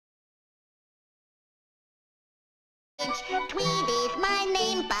Tweet is my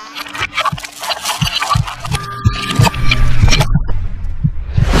name,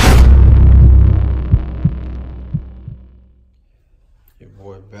 Your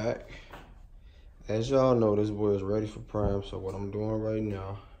boy back. As y'all know, this boy is ready for prime. So what I'm doing right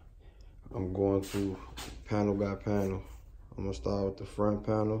now, I'm going through panel by panel. I'm gonna start with the front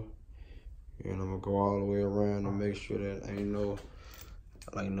panel, and I'm gonna go all the way around and make sure that ain't no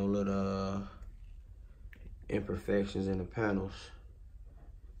little imperfections in the panels.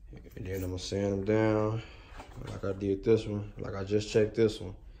 And then I'm gonna sand them down like I did this one, like I just checked this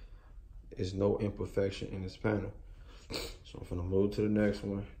one. There's no imperfection in this panel. So I'm gonna move to the next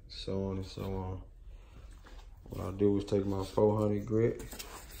one, so on and so on. What I do is take my 400 grit and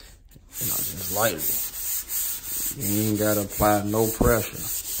I just lightly. You ain't gotta apply no pressure.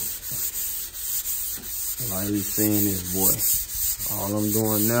 Lightly sand this boy. All I'm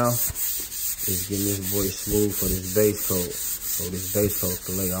doing now is getting this boy smooth for this base coat. So this base coat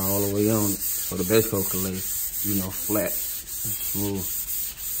can lay all the way on it. So the base coat can lay, you know, flat and smooth.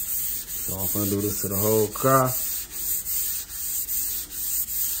 So I'm gonna do this to the whole car.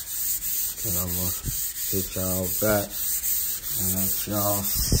 And I'm gonna hit y'all back and let y'all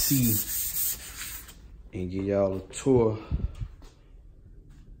see and give y'all a tour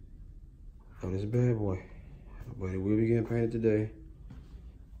of this bad boy. But it will be getting painted today,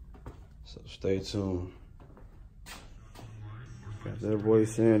 so stay tuned. Got that boy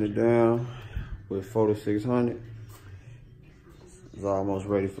sanded down with 4600. It's almost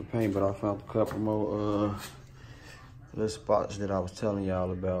ready for paint, but I found a couple more little spots that I was telling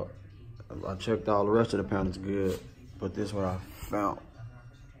y'all about. I checked all the rest of the panels good, but this is what I found.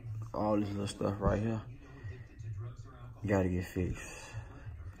 All this little stuff right here gotta get fixed.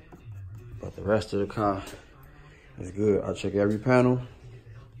 But the rest of the car is good. I check every panel.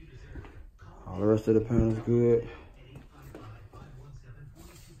 All the rest of the panel is good.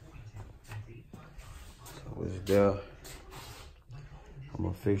 So it's there. I'm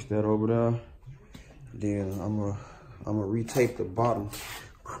gonna fix that over there. Then I'm gonna retape the bottom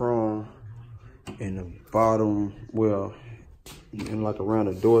chrome and the bottom, well, and like around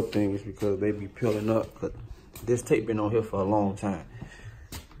the door things, because they be peeling up. But this tape been on here for a long time,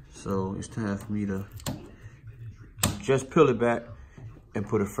 so it's time for me to just peel it back and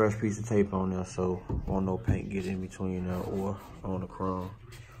put a fresh piece of tape on there, so won't no paint get in between there or on the chrome.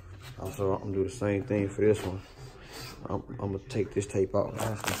 Also, I'm gonna do the same thing for this one. I'm gonna take this tape out.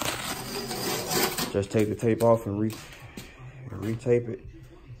 Just take the tape off and retape it,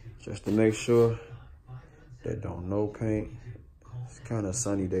 just to make sure that don't no paint. It's kind of a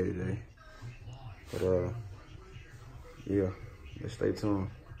sunny day today, but yeah, let's stay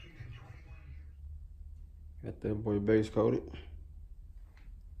tuned. Got that boy base coated.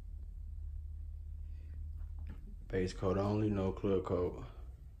 Base coat only, no clear coat.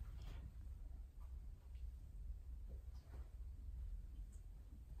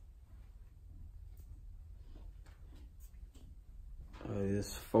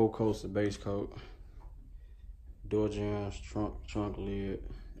 This 4 coats of base coat. Door jambs, trunk lid,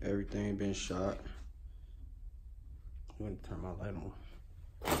 everything been shot. I'm gonna turn my light on.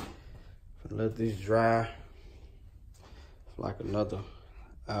 Let these dry for like another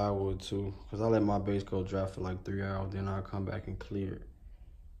hour or two, because I let my base coat dry for like 3 hours, then I'll come back and clear it.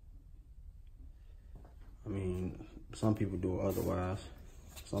 I mean, some people do it otherwise.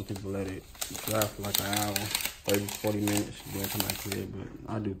 Some people let it dry for like an hour, 30, 40 minutes, then come back clear it,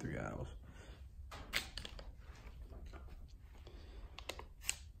 but I do 3 hours.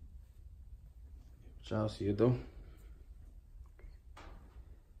 Y'all see it though.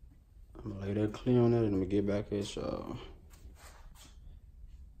 I'm gonna lay that clear on it and I'm gonna get back at y'all.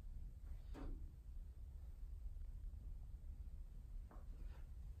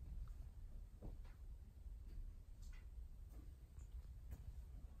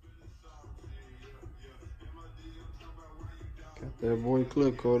 Got that boy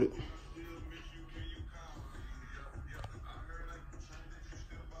clear coated.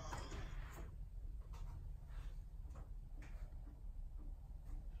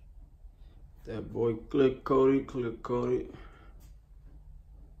 That boy clear coated, clear coated.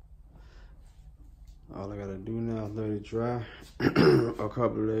 All I gotta do now is let it dry a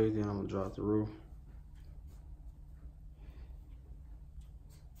couple of days, then I'm gonna drop the roof.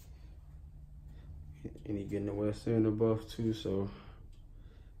 And he getting the west end of buff too, so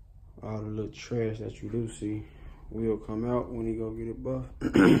all the little trash that you do see will come out when he go get it buff.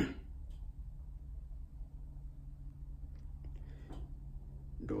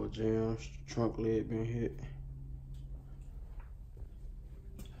 Door jams, trunk lid been hit.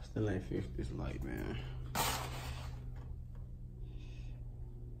 Still ain't fixed this light, man.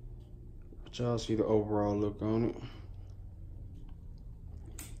 y'all see the overall look on it.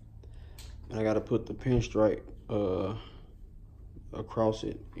 And I gotta put the pinstripe across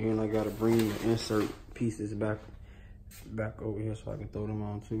it, and I gotta bring the insert pieces back over here so I can throw them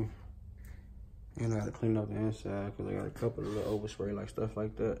on too. And I gotta clean up the inside because I got a couple of little overspray like stuff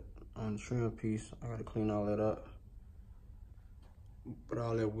like that on the trim piece. I gotta clean all that up, but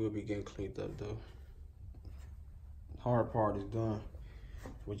all that will be getting cleaned up though. The hard part is done,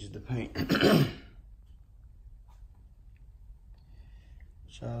 which is the paint.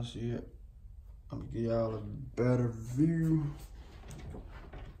 Y'all see it? I'm gonna give y'all a better view.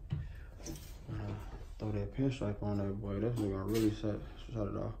 Throw that pinstripe on there, boy. That's gonna really shut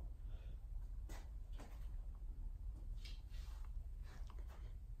it off.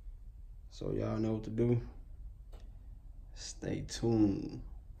 So y'all know what to do. Stay tuned.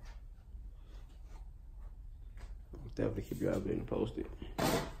 I'll definitely keep y'all updated and posted.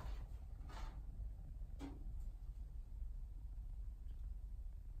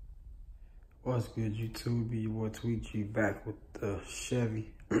 What's good, YouTube? Be your boy Tweet G back with the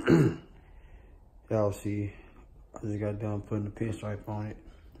Chevy. Y'all see, I just got done putting the pinstripe on it.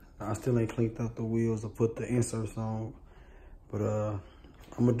 I still ain't cleaned up the wheels or put the inserts on, but I'm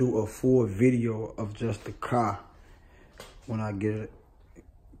gonna do a full video of just the car when I get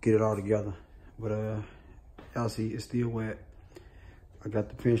it all together. But y'all see, it's still wet. I got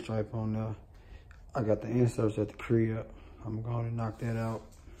the pinstripe on there. I got the inserts at the crib. I'm gonna knock that out.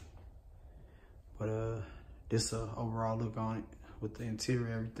 But this overall look on it with the interior,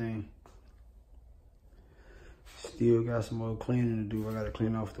 everything. Still got some more cleaning to do. I gotta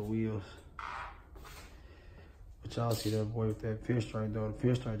clean off the wheels. But y'all see that boy with that pinstripe though. The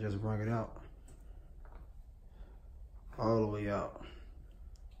pinstripe just brought it out. All the way out.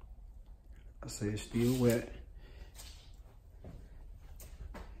 I say it's still wet.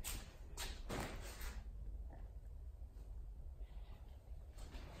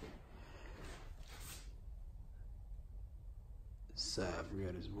 Side view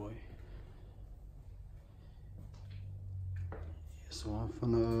of this boy. So I'm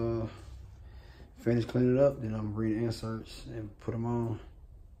finna finish cleaning it up, then I'm gonna bring the inserts and put them on.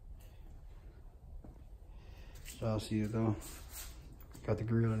 Y'all see it though. Got the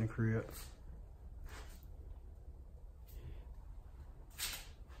grill in the crib.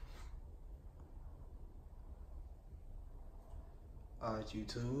 Alright,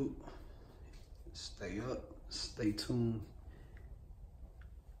 YouTube. Stay up, stay tuned.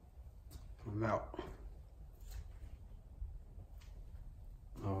 I'm out.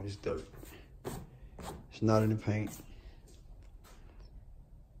 Oh, it's dirt. It's not in the paint.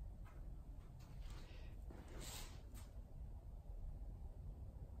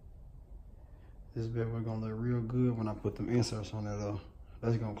 This bed we're gonna look real good when I put them inserts on there though.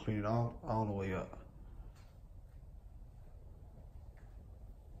 That's gonna clean it all the way up.